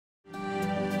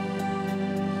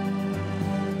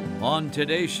On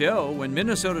today's show, when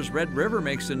Minnesota's Red River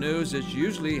makes the news, it's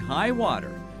usually high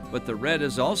water. But the Red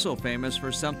is also famous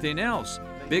for something else,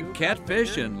 big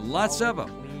catfish and lots of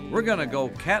them. We're gonna go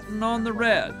catting on the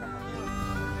Red.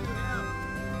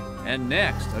 And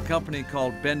next, a company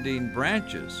called Bending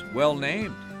Branches, well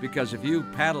named, because if you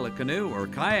paddle a canoe or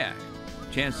kayak,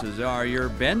 chances are you're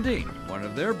bending one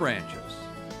of their branches.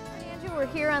 Andrew, we're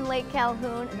here on Lake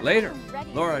Calhoun. Later,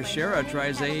 Laura Schara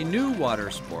tries a new water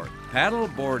sport,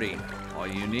 paddleboarding. All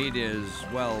you need is,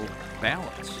 well,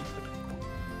 balance.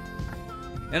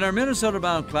 And our Minnesota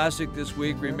Bound Classic this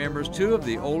week remembers two of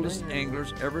the oldest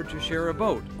anglers ever to share a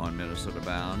boat on Minnesota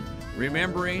Bound,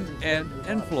 remembering Ed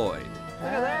and Floyd.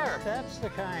 Look at there. That's the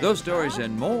kind. Those stories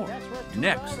and more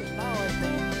next.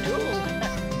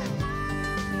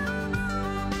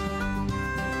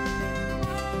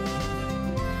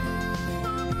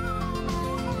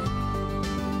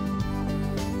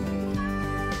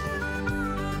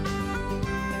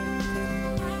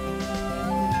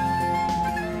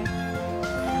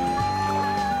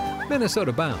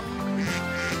 Minnesota Bound.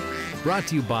 Brought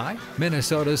to you by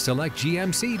Minnesota's select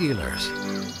GMC dealers.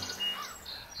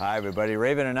 Hi everybody,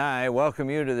 Raven and I welcome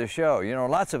you to the show. You know,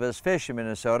 lots of us fish in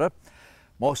Minnesota,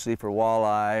 mostly for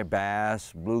walleye,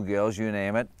 bass, bluegills, you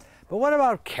name it. But what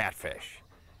about catfish?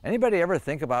 Anybody ever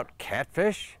think about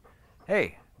catfish?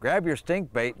 Hey, grab your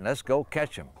stink bait and let's go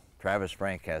catch them. Travis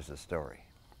Frank has the story.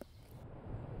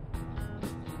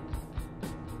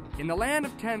 In the land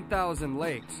of 10,000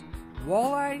 lakes,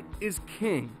 walleye is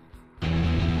king.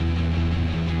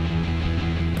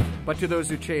 But to those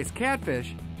who chase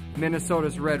catfish,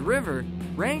 Minnesota's Red River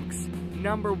ranks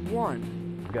number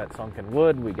one. We've got sunken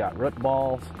wood, we got root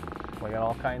balls, we got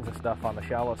all kinds of stuff on the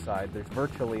shallow side. There's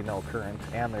virtually no current,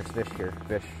 and there's fish here.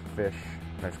 Fish.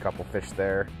 There's a couple fish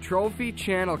there. Trophy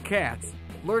channel cats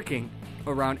lurking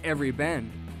around every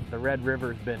bend. The Red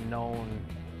River's been known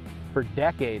for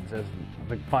decades as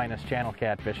the finest channel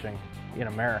catfishing in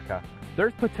America.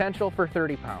 There's potential for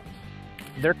 30 pounds.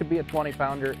 There could be a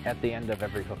 20-pounder at the end of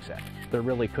every hook set. There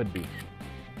really could be.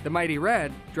 The mighty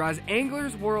Red draws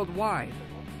anglers worldwide.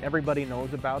 Everybody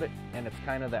knows about it, and it's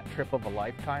kind of that trip of a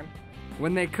lifetime.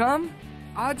 When they come,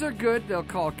 odds are good they'll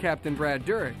call Captain Brad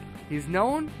Durek. He's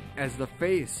known as the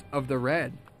face of the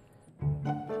Red.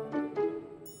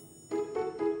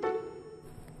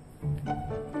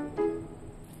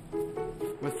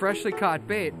 With freshly caught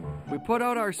bait, we put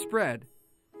out our spread.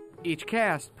 Each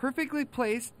cast perfectly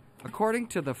placed according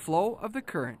to the flow of the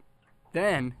current.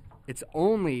 Then, it's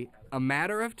only a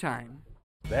matter of time.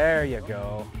 There you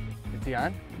go. Is he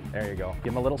on? There you go.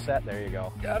 Give him a little set. There you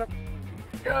go. Got him.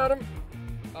 Got him.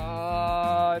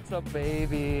 Oh, it's a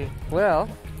baby. Well,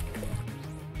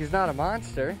 he's not a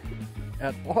monster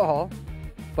at all,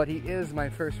 but he is my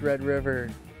first Red River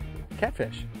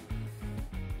catfish.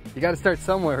 You got to start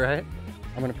somewhere, right?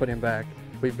 I'm going to put him back.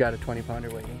 We've got a 20-pounder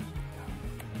waiting.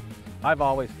 I've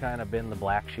always kind of been the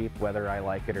black sheep, whether I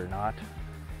like it or not.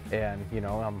 And, you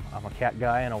know, I'm a cat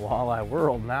guy in a walleye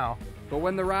world now. But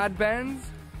when the rod bends,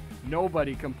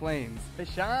 nobody complains.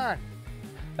 Fish on.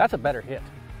 That's a better hit.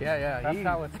 Yeah. That's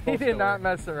how it's supposed He did to not work.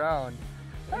 mess around.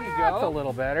 There you go. That's a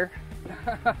little better.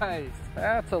 Nice.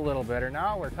 That's a little better.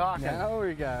 Now we're talking. Now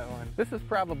we got one. This is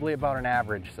probably about an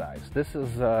average size. This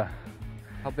is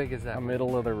how big is that? a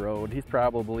middle of the road. He's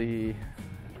probably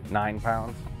 9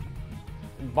 pounds.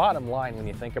 Bottom line, when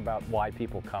you think about why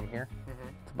people come here,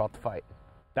 it's about the fight.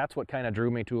 That's what kind of drew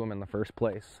me to him in the first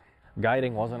place.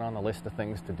 Guiding wasn't on the list of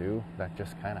things to do. That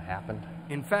just kind of happened.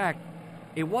 In fact,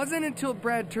 it wasn't until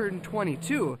Brad turned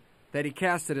 22 that he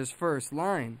casted his first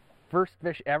line. First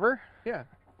fish ever? Yeah.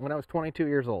 When I was 22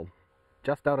 years old,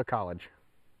 just out of college.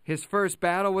 His first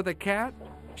battle with a cat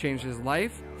changed his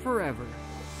life forever.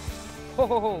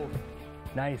 Oh,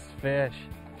 nice fish.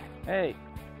 Hey,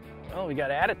 well, we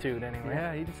got attitude anyway.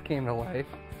 Yeah, he just came to life.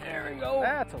 There we go.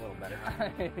 That's a little better.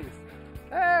 Nice.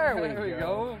 There we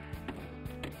go.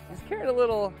 He's carried a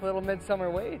little midsummer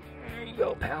weight. There you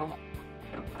go, pal.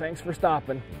 Thanks for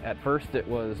stopping. At first it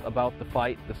was about the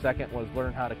fight. The second was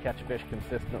learn how to catch fish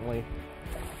consistently.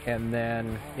 And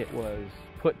then it was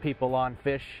put people on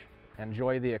fish,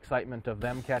 enjoy the excitement of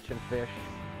them catching fish.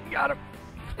 Got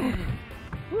him.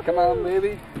 Come on,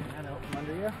 baby. And out from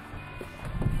under you.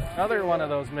 Another one of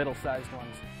those middle-sized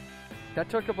ones. That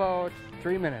took about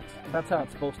 3 minutes. That's how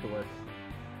it's supposed to work.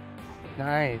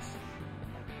 Nice.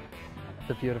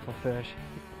 It's a beautiful fish.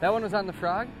 That one was on the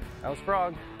frog? That was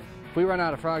frog. If we run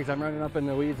out of frogs, I'm running up in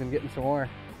the weeds and getting some more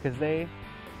because they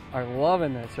are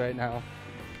loving this right now.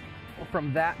 Well,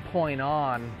 from that point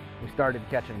on, we started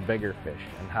catching bigger fish.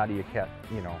 And how do you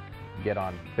get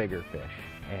on bigger fish?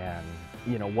 And,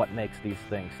 what makes these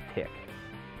things tick?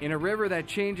 In a river that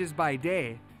changes by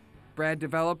day, Brad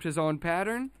developed his own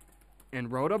pattern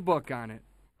and wrote a book on it.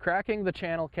 Cracking the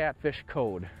channel catfish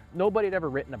code. Nobody had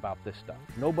ever written about this stuff.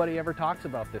 Nobody ever talks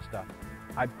about this stuff.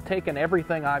 I've taken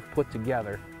everything I've put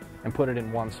together and put it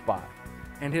in one spot.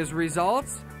 And his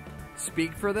results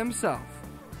speak for themselves.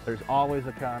 There's always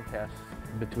a contest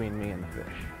between me and the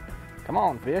fish. Come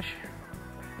on, fish.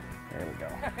 There we go.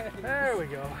 There we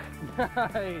go.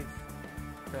 Nice.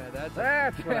 Brad,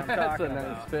 That's what I'm talking a nice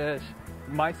about. fish.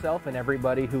 Myself and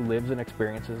everybody who lives and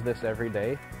experiences this every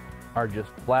day are just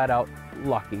flat out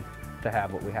lucky to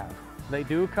have what we have. They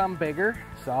do come bigger,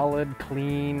 solid,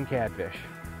 clean catfish.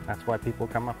 That's why people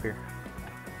come up here.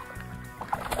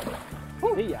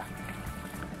 See ya.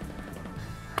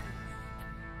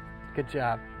 Good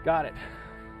job. Got it.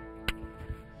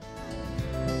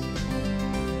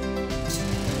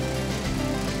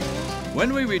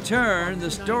 When we return,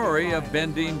 the story of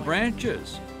Bending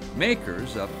Branches,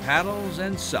 makers of paddles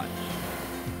and such.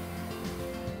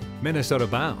 Minnesota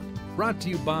Bound, brought to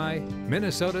you by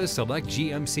Minnesota Select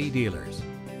GMC Dealers.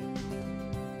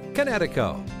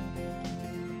 Connecticut.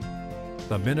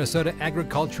 The Minnesota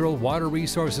Agricultural Water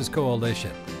Resources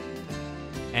Coalition.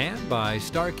 And by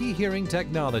Starkey Hearing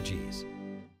Technologies.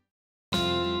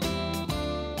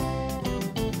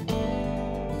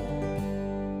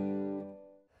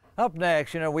 Up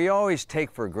next, we always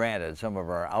take for granted some of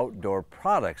our outdoor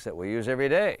products that we use every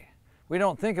day. We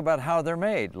don't think about how they're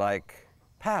made, like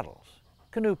paddles,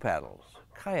 canoe paddles,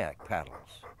 kayak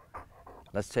paddles.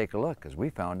 Let's take a look as we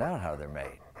found out how they're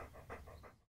made.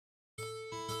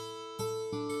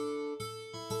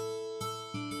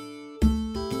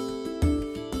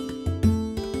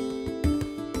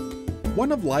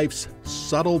 One of life's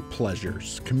subtle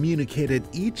pleasures communicated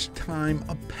each time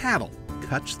a paddle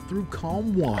cuts through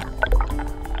calm water.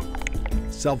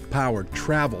 Self-powered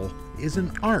travel is an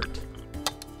art,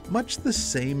 much the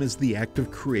same as the act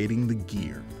of creating the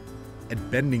gear.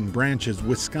 At Bending Branches,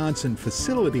 Wisconsin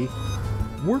facility,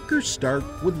 workers start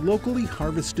with locally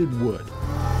harvested wood.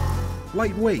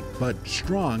 Lightweight but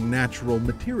strong natural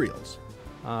materials.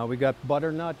 We got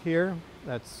butternut here.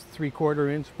 That's 3/4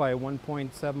 inch by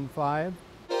 1.75.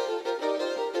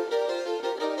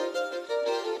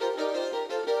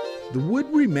 The wood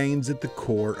remains at the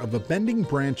core of a Bending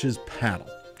Branches paddle,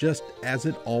 just as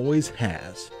it always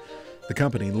has. The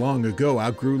company long ago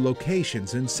outgrew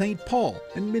locations in St. Paul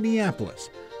and Minneapolis,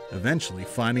 eventually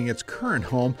finding its current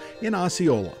home in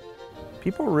Osceola.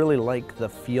 People really like the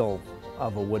feel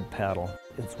of a wood paddle.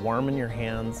 It's warm in your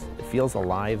hands, it feels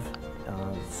alive,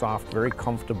 soft, very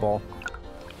comfortable.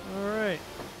 All right.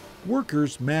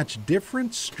 Workers match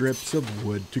different strips of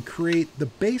wood to create the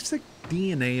basic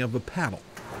DNA of a paddle.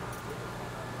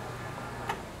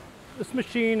 This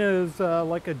machine is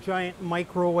like a giant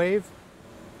microwave.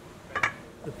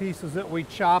 The pieces that we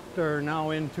chopped are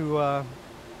now into a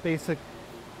basic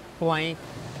blank.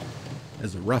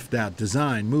 As the roughed-out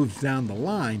design moves down the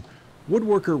line,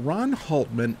 woodworker Ron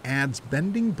Haltman adds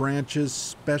Bending Branches'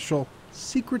 special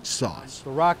secret sauce.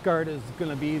 The rock guard is going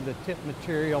to be the tip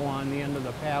material on the end of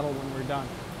the paddle when we're done.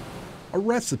 A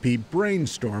recipe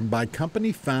brainstormed by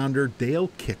company founder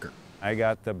Dale Kicker. I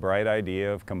got the bright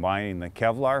idea of combining the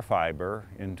Kevlar fiber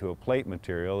into a plate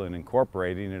material and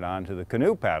incorporating it onto the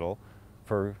canoe paddle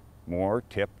for more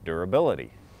tip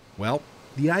durability. Well,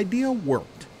 the idea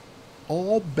worked.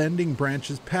 All Bending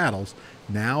Branches paddles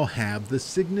now have the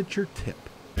signature tip.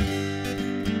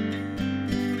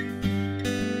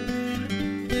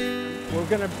 We're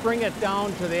going to bring it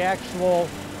down to the actual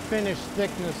finished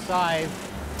thickness size,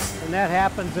 and that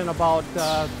happens in about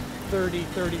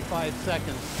 30-35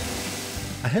 seconds.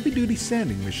 A heavy-duty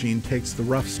sanding machine takes the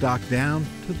rough stock down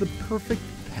to the perfect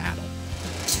paddle.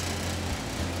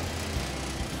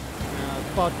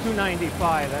 It's about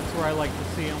 295, that's where I like to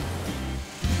see them.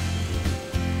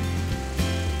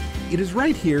 It is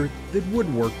right here that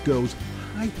woodwork goes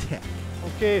high-tech.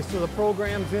 Okay, so the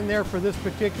program's in there for this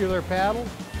particular paddle.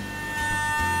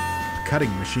 The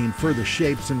cutting machine further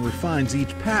shapes and refines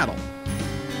each paddle.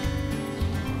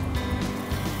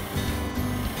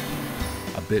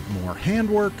 A bit more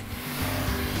handwork,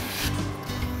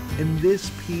 and this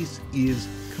piece is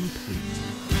complete.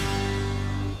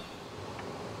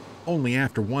 Only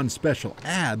after one special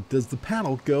add does the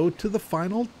paddle go to the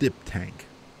final dip tank.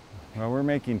 Well, we're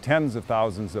making tens of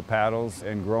thousands of paddles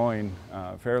and growing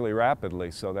fairly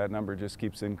rapidly, so that number just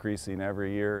keeps increasing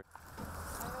every year.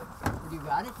 You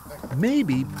got it?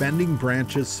 Maybe Bending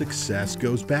Branches' success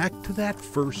goes back to that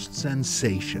first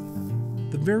sensation,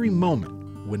 the very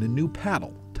moment when a new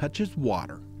paddle touches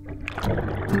water.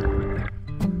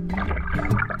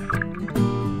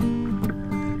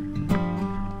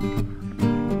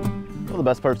 the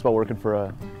best parts about working for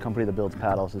a company that builds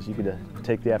paddles is you get to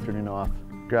take the afternoon off,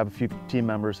 grab a few team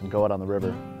members and go out on the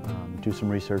river, do some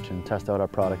research and test out our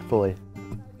product fully.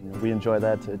 You know, we enjoy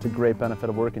that. It's a great benefit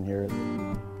of working here.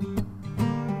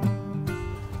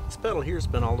 This paddle here's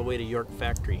been all the way to York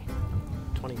Factory,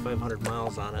 2,500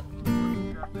 miles on it.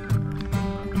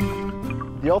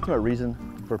 The ultimate reason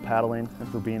for paddling and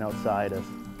for being outside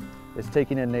is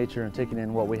taking in nature and taking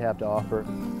in what we have to offer.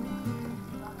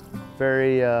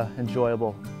 Very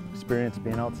enjoyable experience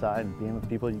being outside and being with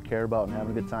people you care about and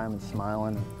having a good time and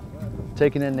smiling and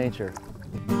taking in nature.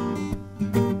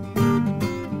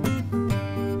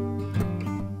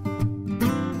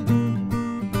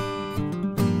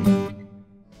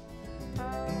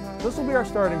 This will be our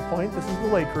starting point. This is the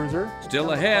lake cruiser.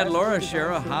 Still ahead, Laura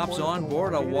Schara hops on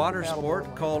board a water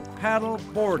sport called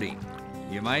paddleboarding.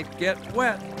 You might get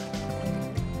wet.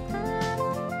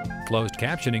 Closed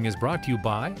captioning is brought to you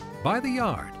by the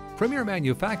Yard, premier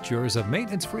manufacturers of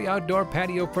maintenance-free outdoor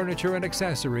patio furniture and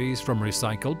accessories from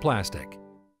recycled plastic.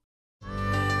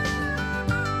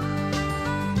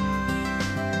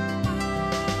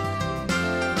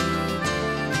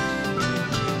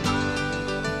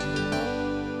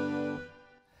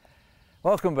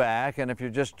 Welcome back, and if you're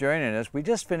just joining us, we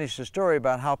just finished a story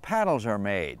about how paddles are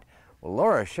made. Well,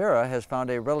 Laura Schara has found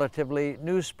a relatively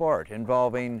new sport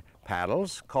involving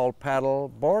paddles called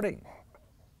paddleboarding.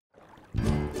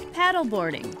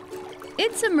 Paddleboarding.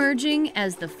 It's emerging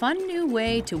as the fun new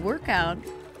way to work out,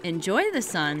 enjoy the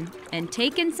sun, and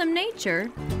take in some nature,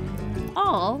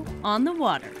 all on the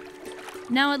water.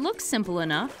 Now it looks simple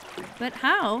enough, but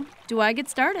how do I get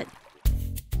started?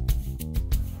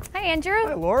 Hi, Andrew.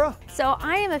 Hi, Laura. So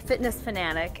I am a fitness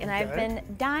fanatic, and I've been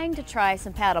dying to try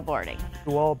some paddleboarding.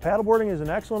 Well, paddleboarding is an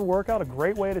excellent workout, a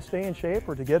great way to stay in shape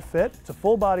or to get fit. It's a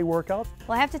full body workout.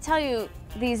 Well, I have to tell you,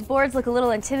 these boards look a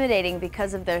little intimidating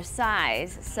because of their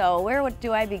size. So where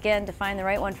do I begin to find the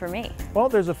right one for me? Well,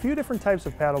 there's a few different types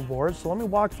of paddle boards, so let me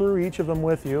walk through each of them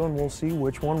with you and we'll see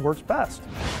which one works best.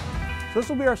 So this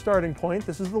will be our starting point.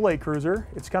 This is the lake cruiser.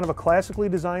 It's kind of a classically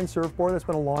designed surfboard that's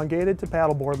been elongated to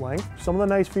paddleboard length. Some of the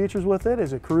nice features with it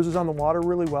is it cruises on the water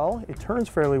really well, it turns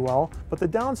fairly well, but the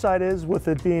downside is with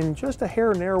it being just a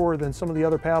hair narrower than some of the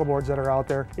other paddleboards that are out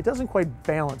there, it doesn't quite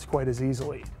balance quite as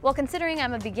easily. Well, considering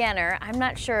I'm a beginner, I'm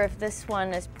not sure if this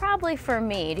one is probably for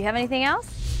me. Do you have anything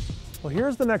else? Well,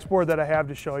 here's the next board that I have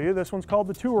to show you. This one's called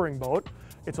the touring boat.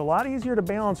 It's a lot easier to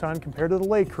balance on compared to the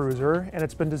lake cruiser, and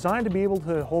it's been designed to be able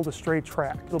to hold a straight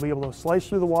track. It'll be able to slice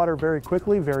through the water very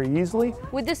quickly, very easily.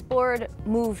 Would this board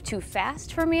move too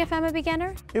fast for me if I'm a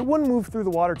beginner? It wouldn't move through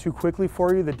the water too quickly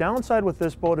for you. The downside with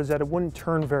this boat is that it wouldn't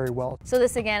turn very well. So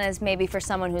this again is maybe for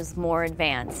someone who's more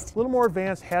advanced. A little more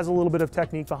advanced, has a little bit of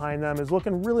technique behind them, is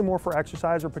looking really more for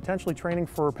exercise or potentially training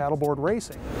for paddleboard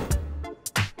racing.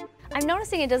 I'm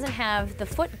noticing it doesn't have the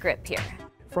foot grip here.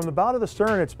 From the bow to the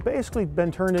stern, it's basically been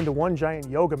turned into one giant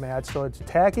yoga mat, so it's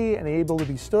tacky and able to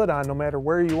be stood on no matter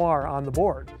where you are on the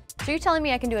board. So you're telling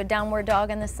me I can do a downward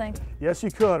dog on this thing? Yes,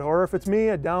 you could, or if it's me,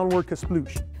 a downward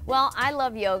kasploosh. Well, I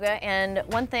love yoga, and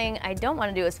one thing I don't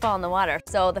want to do is fall in the water.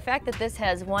 So the fact that this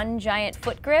has one giant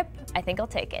foot grip, I think I'll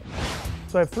take it.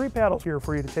 So I have 3 paddles here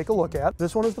for you to take a look at.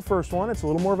 This one is the first one. It's a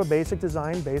little more of a basic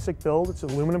design, basic build. It's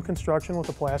aluminum construction with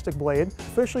a plastic blade.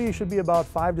 Officially, you should be about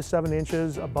 5 to 7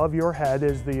 inches above your head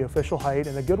is the official height.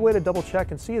 And a good way to double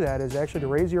check and see that is actually to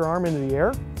raise your arm into the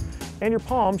air, and your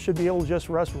palm should be able to just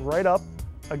rest right up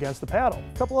against the paddle.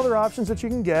 A couple other options that you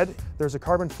can get. There's a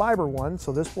carbon fiber one.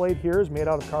 So this blade here is made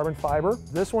out of carbon fiber.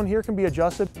 This one here can be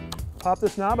adjusted. Pop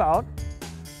this knob out,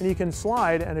 and you can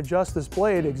slide and adjust this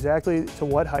blade exactly to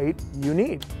what height you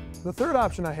need. The third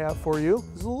option I have for you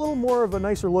is a little more of a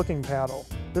nicer looking paddle.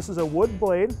 This is a wood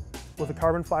blade with a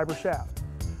carbon fiber shaft.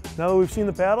 Now that we've seen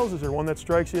the paddles, is there one that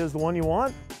strikes you as the one you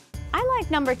want? I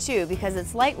like number 2 because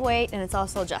it's lightweight and it's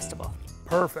also adjustable.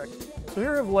 Perfect. So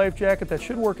here I have a life jacket that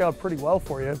should work out pretty well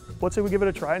for you. Let's say we give it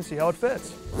a try and see how it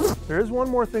fits. There is one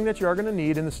more thing that you are going to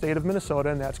need in the state of Minnesota,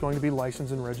 and that's going to be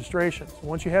license and registration. So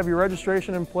once you have your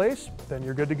registration in place, then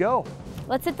you're good to go.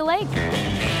 Let's hit the lake.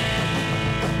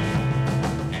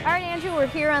 All right, Andrew, we're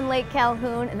here on Lake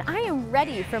Calhoun, and I am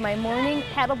ready for my morning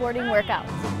paddleboarding workout.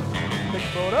 Pick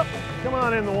the boat up, come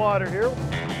on in the water here.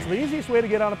 So the easiest way to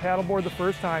get on a paddleboard the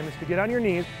first time is to get on your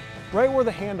knees right where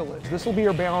the handle is. This will be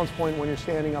your balance point when you're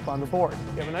standing up on the board.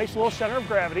 You have a nice low center of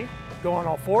gravity. Go on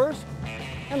all fours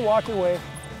and walk your way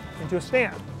into a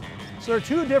stand. So there are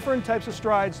 2 different types of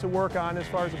strides to work on as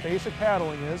far as the basic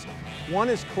paddling is. One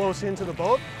is close into the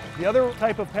boat. The other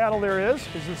type of paddle there is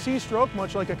the C-stroke,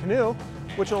 much like a canoe,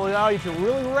 which will allow you to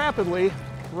really rapidly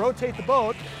rotate the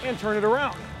boat and turn it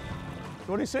around.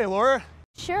 What do you say, Laura?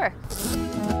 Sure.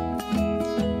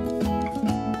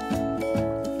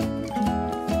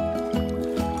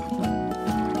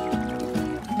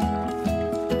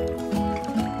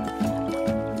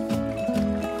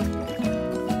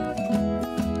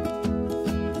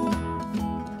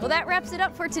 that wraps it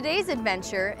up for today's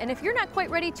adventure, and if you're not quite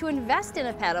ready to invest in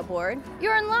a paddleboard,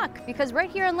 you're in luck, because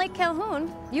right here on Lake Calhoun,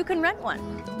 you can rent one.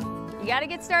 You gotta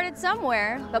get started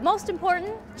somewhere, but most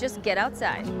important, just get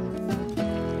outside.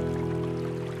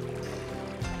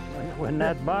 When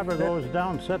that bobber goes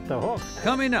down, set the hook.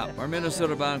 Coming up, our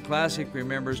Minnesota Bound Classic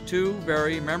remembers two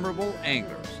very memorable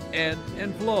anglers, Ed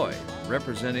and Floyd,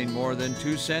 representing more than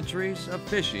 2 centuries of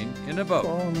fishing in a boat.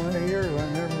 All my years, I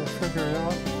never figured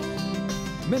out.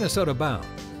 Minnesota Bound,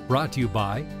 brought to you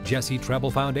by Jesse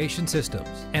Treble Foundation Systems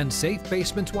and Safe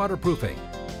Basements Waterproofing,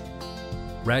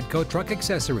 Radco Truck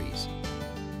Accessories,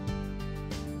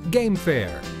 Game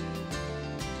Fair,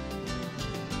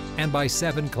 and by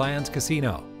Seven Clans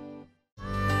Casino.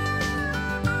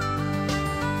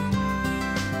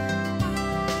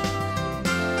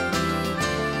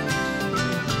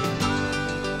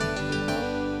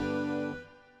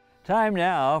 Time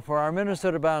now for our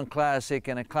Minnesota Bound Classic,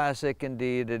 and a classic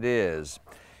indeed it is.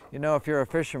 You know, if you're a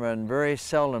fisherman, very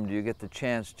seldom do you get the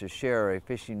chance to share a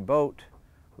fishing boat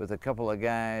with a couple of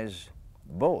guys,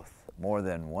 both more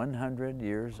than 100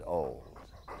 years old.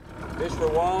 Fish for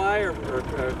walleye or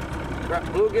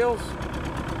bluegills?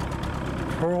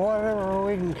 For whatever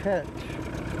we can catch.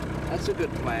 That's a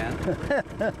good plan.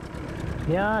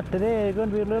 Yeah, today they're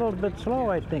going to be a little bit slow,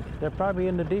 I think. They're probably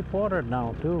in the deep water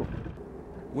now, too.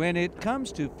 When it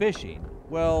comes to fishing,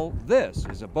 well, this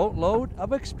is a boatload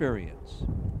of experience.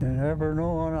 You never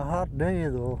know on a hot day,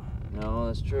 though. No,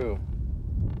 that's true.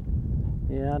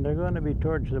 Yeah, they're going to be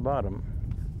towards the bottom.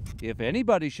 If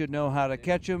anybody should know how to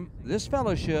catch them, this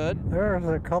fellow should. There's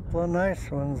a couple of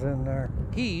nice ones in there.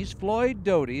 He's Floyd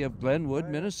Doty of Glenwood,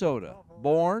 Minnesota,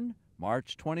 born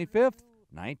March 25th,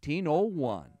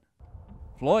 1901.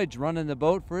 Floyd's running the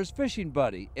boat for his fishing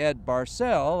buddy, Ed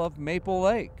Barcel of Maple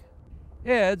Lake.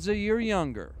 Ed's a year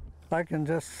younger. I can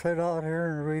just sit out here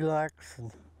and relax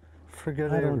and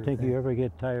forget I don't everything. think you ever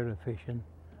get tired of fishing.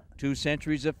 2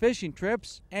 centuries of fishing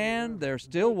trips, and they're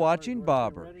still watching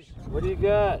bobbers. What do you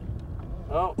got?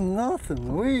 Oh.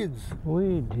 Nothing. Weeds.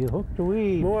 Weed. You hooked a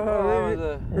weed. Boy, I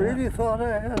Oh, really thought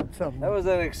I had something. That was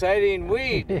an exciting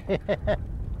weed.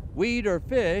 Weed or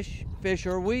fish, fish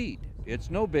or weed. It's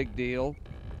no big deal.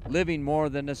 Living more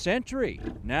than a century.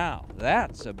 Now,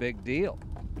 that's a big deal.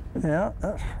 Yeah,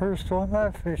 that's the first one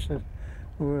I fished. It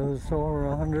was over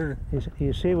 100.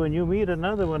 You see, when you meet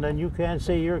another one, then you can't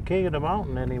say you're king of the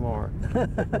mountain anymore.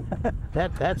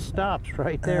 that stops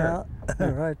right there. Yeah,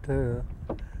 right there.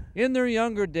 In their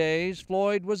younger days,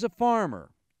 Floyd was a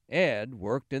farmer. Ed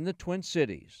worked in the Twin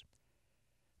Cities.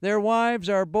 Their wives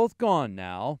are both gone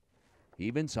now,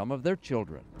 even some of their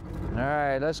children. All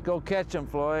right, let's go catch them,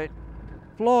 Floyd.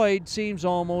 Floyd seems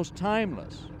almost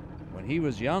timeless. When he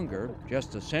was younger,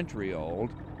 just a century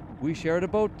old, we shared a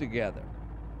boat together.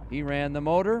 He ran the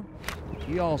motor.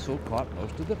 He also caught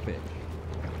most of the fish.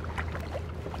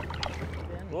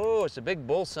 Oh, it's a big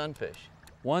bull sunfish.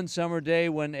 One summer day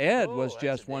when Ed was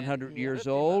just 100 years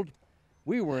old,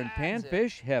 we were in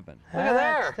panfish heaven. Look at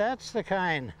there. That's the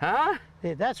kind. Huh?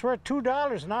 That's worth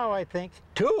 $2 now, I think.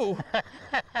 2?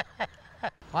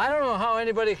 I don't know how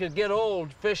anybody could get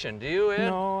old fishing. Do you, Ed?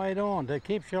 No, I don't. It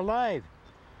keeps you alive.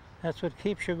 That's what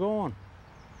keeps you going.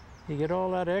 You get all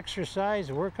that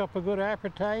exercise, work up a good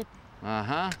appetite.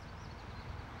 Uh-huh.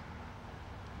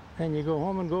 Then you go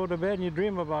home and go to bed and you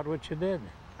dream about what you did.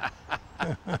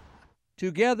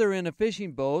 Together in a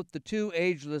fishing boat, the 2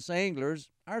 ageless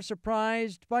anglers are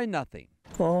surprised by nothing.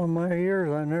 All my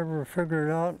years, I never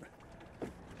figured out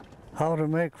how to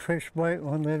make fish bite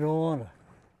when they don't want to.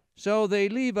 So they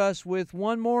leave us with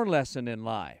one more lesson in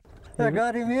life. I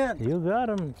got him in. You got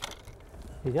him.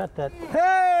 You got that.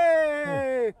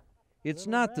 Hey! It's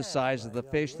not the size of the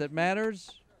fish that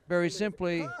matters. Very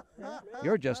simply,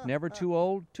 you're just never too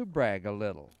old to brag a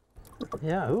little.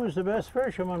 Yeah, who was the best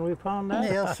fisherman? We found that.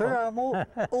 Yes, sir. I'm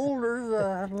older,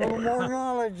 a little more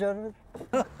knowledge of it.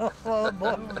 Oh,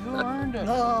 boy, you earned it.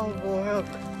 Oh, boy.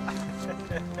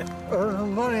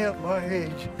 Earning money at my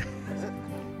age.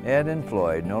 Ed and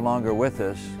Floyd no longer with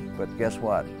us, but guess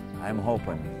what? I'm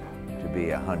hoping to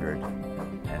be 100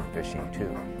 and fishing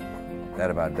too. That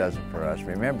about does it for us.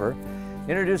 Remember,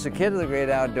 introduce a kid to the great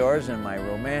outdoors, and my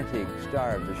romantic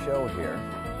star of the show here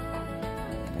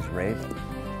is Raven.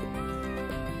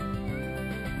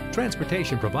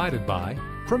 Transportation provided by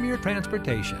Premier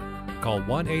Transportation. Call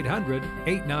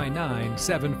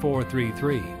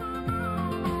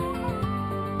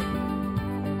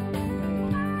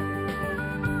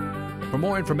 1-800-899-7433. For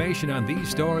more information on these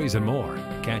stories and more,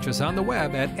 catch us on the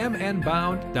web at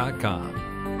mnbound.com.